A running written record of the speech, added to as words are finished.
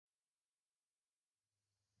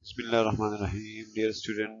Bismillahirrahmanirrahim. Dear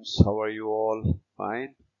students, how are you all?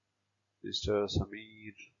 Fine? Mr.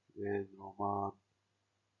 Samir and Roman,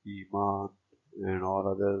 Iman and all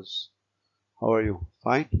others. How are you?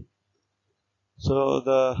 Fine? So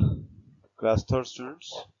the class third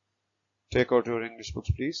students, take out your English books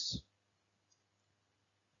please.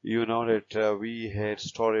 You know that we had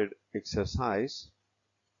started exercise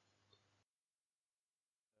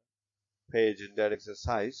page in that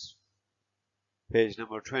exercise, page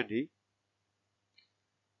number 20.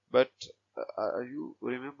 But you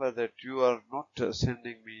remember that you are not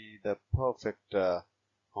sending me the perfect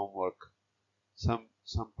homework. Some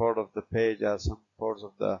part of the page or some parts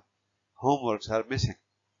of the homeworks are missing.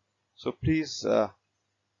 So please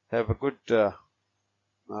have a good,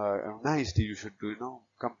 nicely you should do,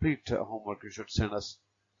 complete homework you should send us.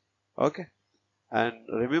 Okay. And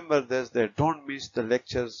remember this, that don't miss the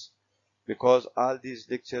lectures, because all these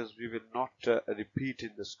lectures we will not repeat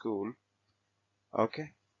in the school.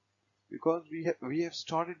 Okay. Because we have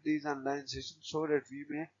started these online sessions so that we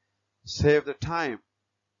may save the time.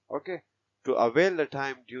 Okay. To avail the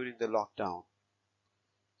time during the lockdown.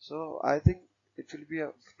 So I think it will be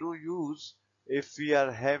of no use if we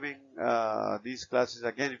are having these classes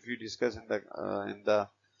again if we discuss in the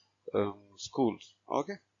schools.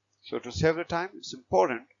 Okay. So to save the time, it's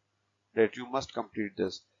important that you must complete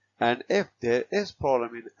this. And if there is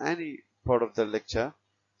problem in any part of the lecture,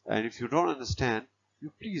 and if you don't understand,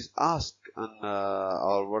 you please ask on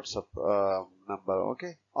our WhatsApp number.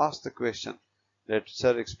 Okay. Ask the question that,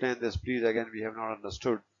 sir, explain this please, again we have not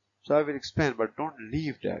understood. So I will explain, but don't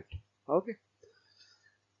leave that. Okay.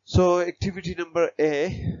 So activity number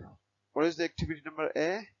A. What is the activity number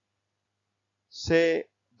A? Say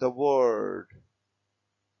the word.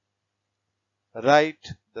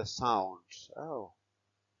 Write the sounds. Oh.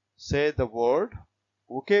 Say the word.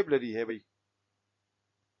 Vocabulary hai bhai.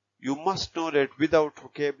 You must know that without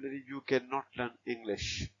vocabulary you cannot learn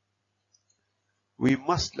English. We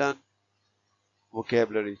must learn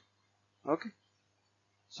vocabulary. Okay.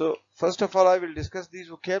 So first of all I will discuss these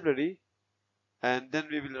vocabulary, and then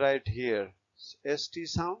we will write here ST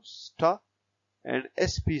sounds, sta, and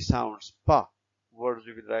SP sounds, pa. Words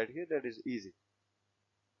we will write here, that is easy.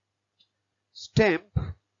 Stamp.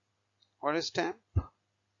 What is stamp?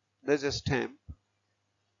 There's a stamp,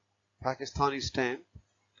 Pakistani stamp,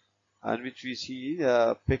 on which we see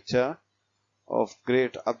a picture of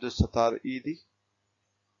great Abdul Sattar Eidi,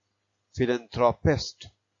 philanthropist.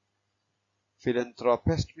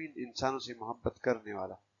 Philanthropist means इंसानों से मोहब्बत करने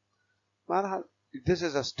वाला. Marhal, this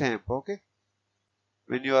is a stamp, okay?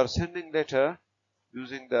 When you are sending letter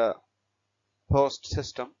using the post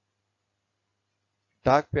system,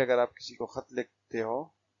 डाक पे अगर आप किसी को खत लिखते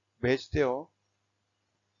हो, भेजते हो,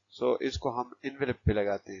 so इसको हम envelope पे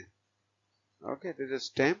लगाते हैं. Okay, this is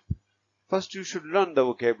stamp. First you should learn the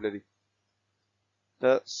vocabulary.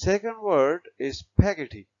 The second word is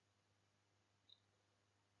spaghetti.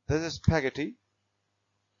 This is spaghetti.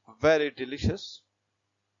 Very delicious.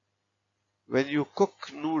 When you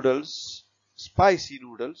cook noodles, spicy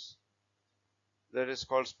noodles, that is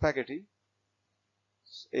called spaghetti.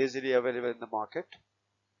 It's easily available in the market.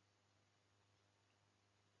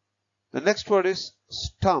 The next word is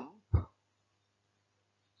stump.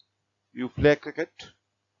 You play cricket,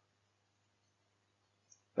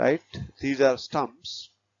 right? These are stumps.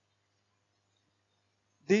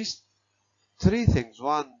 These three things,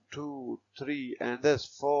 1, 2, 3, and there's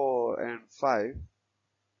 4 and 5.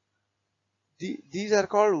 These are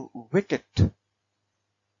called wicket.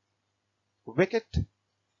 Wicket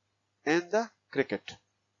and the cricket.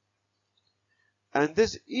 And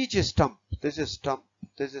this each is stump. This is stump.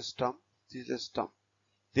 This is stump. This is stump.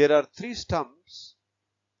 There are 3 stumps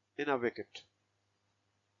in a wicket.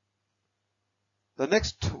 The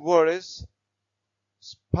next word is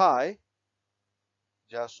spy.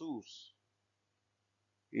 Jasus.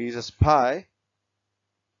 He is a spy,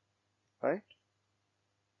 right?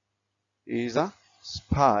 He is a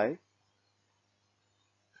spy.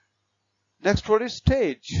 Next word is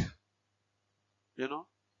stage.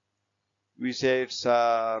 We say it's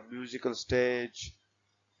a musical stage,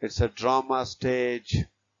 it's a drama stage.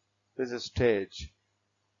 This is stage.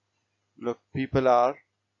 Look, people are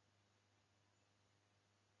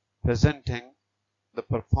presenting the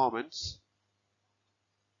performance.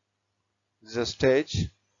 This is a stage.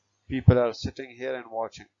 People are sitting here and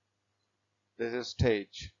watching. This is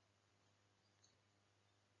stage.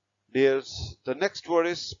 The next word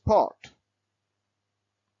is spot.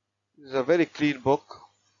 This is a very clean book,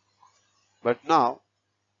 but now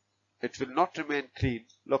it will not remain clean.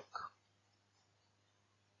 Look,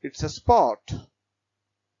 it's a spot.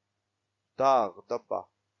 Dag, dabba.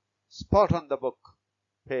 Spot on the book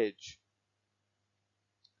page.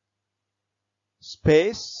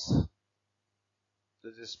 Space.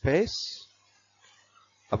 This is space.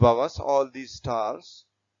 Above us, all these stars,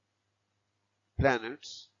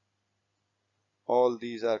 planets, all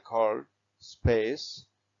these are called space.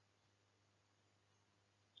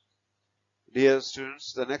 Dear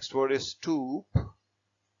students, the next word is stoop.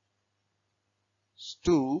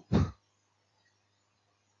 Stoop.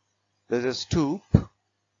 This is stoop.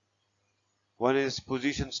 One is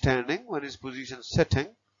position standing, one is position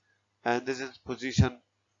sitting, and this is position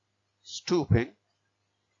stooping.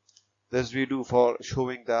 This we do for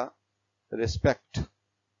showing the respect.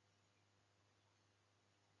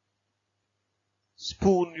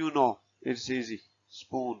 Spoon, you know, it's easy.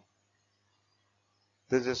 Spoon.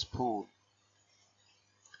 This is spoon.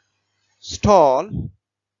 Stall.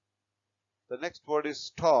 The next word is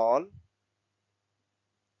stall.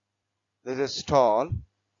 This is stall.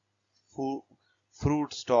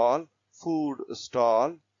 Fruit stall. Food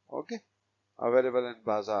stall. Okay. Available in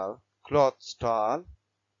bazaar. Cloth stall.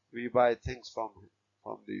 We buy things from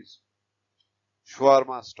these.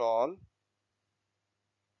 Shawarma stall.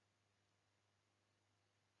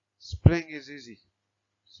 Spring is easy.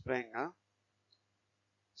 Spring, huh?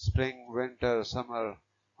 Spring, winter, summer,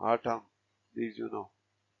 autumn. These you know.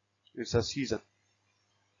 It's a season.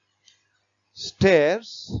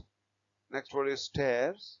 Stairs. Next word is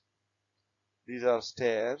stairs. These are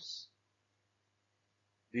stairs.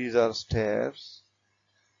 These are stairs.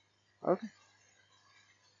 Okay.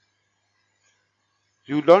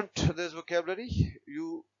 You learnt this vocabulary.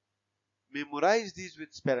 You memorize these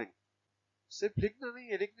with spelling. सिर्फ लिखना नहीं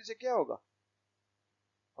है, लिखने से क्या होगा?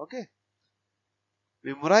 Okay.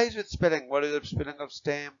 Memorize with spelling. What is the spelling of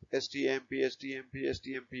stamp? S-T-M-P, S-T-M-P,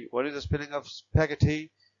 S-T-M-P. What is the spelling of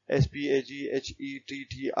spaghetti?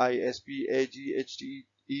 S-P-A-G-H-E-T-T-I,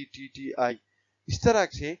 S-P-A-G-H-E-T-T-I. इस तरह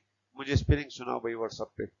से मुझे spelling सुनाओ भाई WhatsApp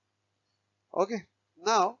पे. Okay.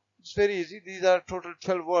 Now it's very easy. These are total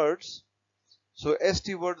 12 words. So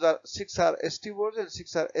ST words are 6 are ST words and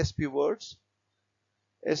 6 are SP words.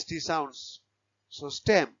 ST sounds. So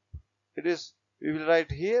stamp. It is. We will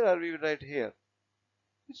write here or we will write here.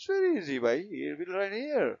 It's very easy, bhai. We will write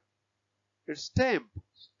here. It's stamp.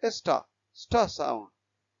 Sta. Sta sound.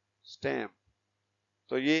 Stamp.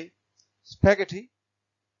 So ye spaghetti.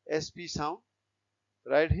 SP sound.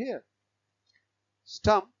 Right here.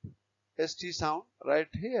 Stump. ST sound. Right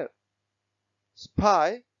here.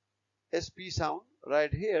 Spy. SP sound.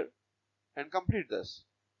 Right here. And complete this.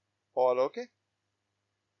 All okay?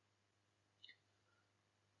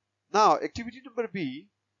 Now, activity number B,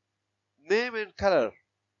 name and color.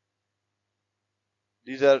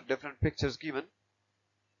 These are different pictures given.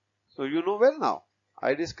 So you know well now.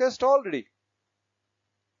 I discussed already.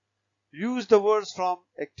 Use the words from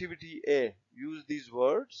activity A. Use these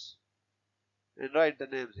words and write the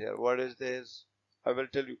names here. What is this? I will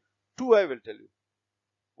tell you. Two I will tell you.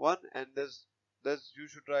 One and this you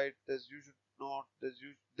should write, this you should not,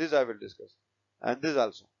 this I will discuss. And this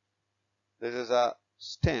also. This is a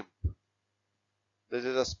stamp. This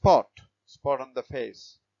is a spot on the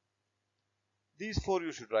face. These four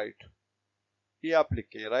you should write. ये आप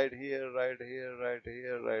लिखें, right here, right here, right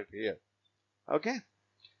here, right here. Okay?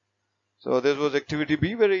 So this was activity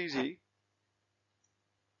B, very easy.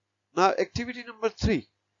 Now activity number 3,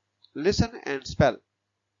 listen and spell.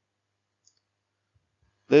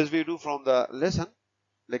 This we do from the lesson,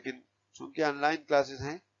 लेकिन चूंकि online classes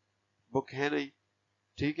हैं, book है नहीं,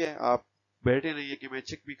 ठीक है, आप बैठे नहीं है कि मैं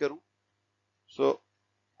चेक भी करूं. So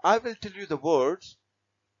I will tell you the words.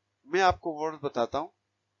 मैं आपको words बताता हूं.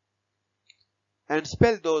 And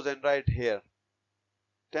spell those and write here.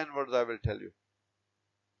 10 words I will tell you.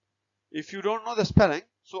 If you don't know the spelling,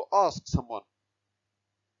 so ask someone.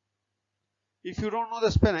 If you don't know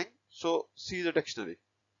the spelling, so see the dictionary.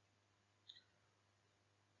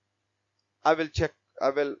 I will check.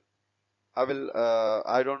 I don't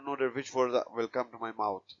know which word will come to my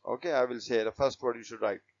mouth. Okay, I will say the first word you should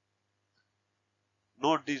write.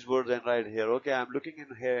 Note these words and write here. Okay, I'm looking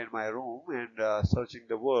in here in my room and searching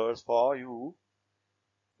the words for you.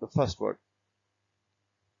 The first word.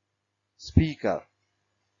 Speaker.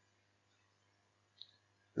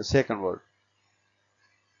 The second word.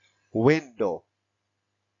 Window.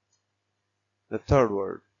 The third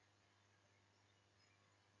word.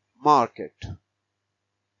 Market.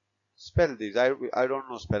 Spell these. I don't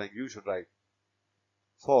know spelling. You should write.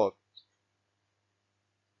 Fourth.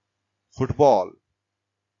 Football.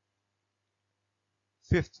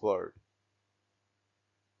 Fifth word.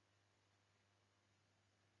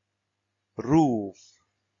 Roof.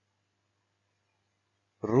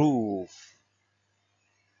 Roof.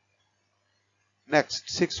 Next,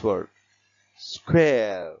 sixth word,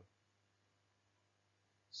 square,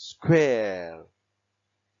 square.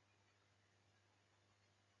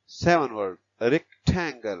 Seventh word,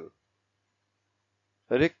 rectangle,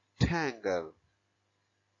 rectangle.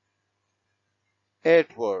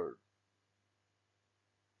 Eighth word,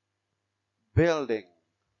 building,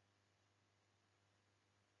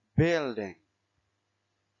 building.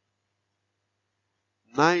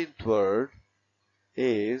 Ninth word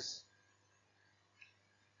is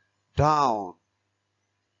down,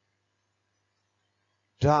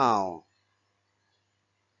 down.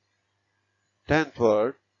 10th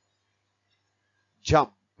word,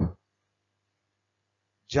 jump,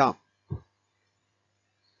 jump.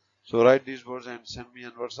 So write these words and send me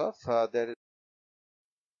on WhatsApp.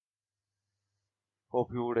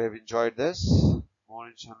 Hope you would have enjoyed this. More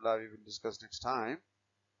inshallah we will discuss next time.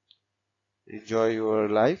 Enjoy your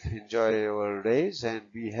life, enjoy your days,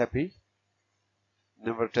 and be happy.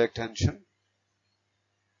 Never take tension.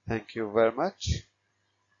 Thank you very much.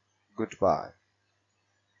 Goodbye.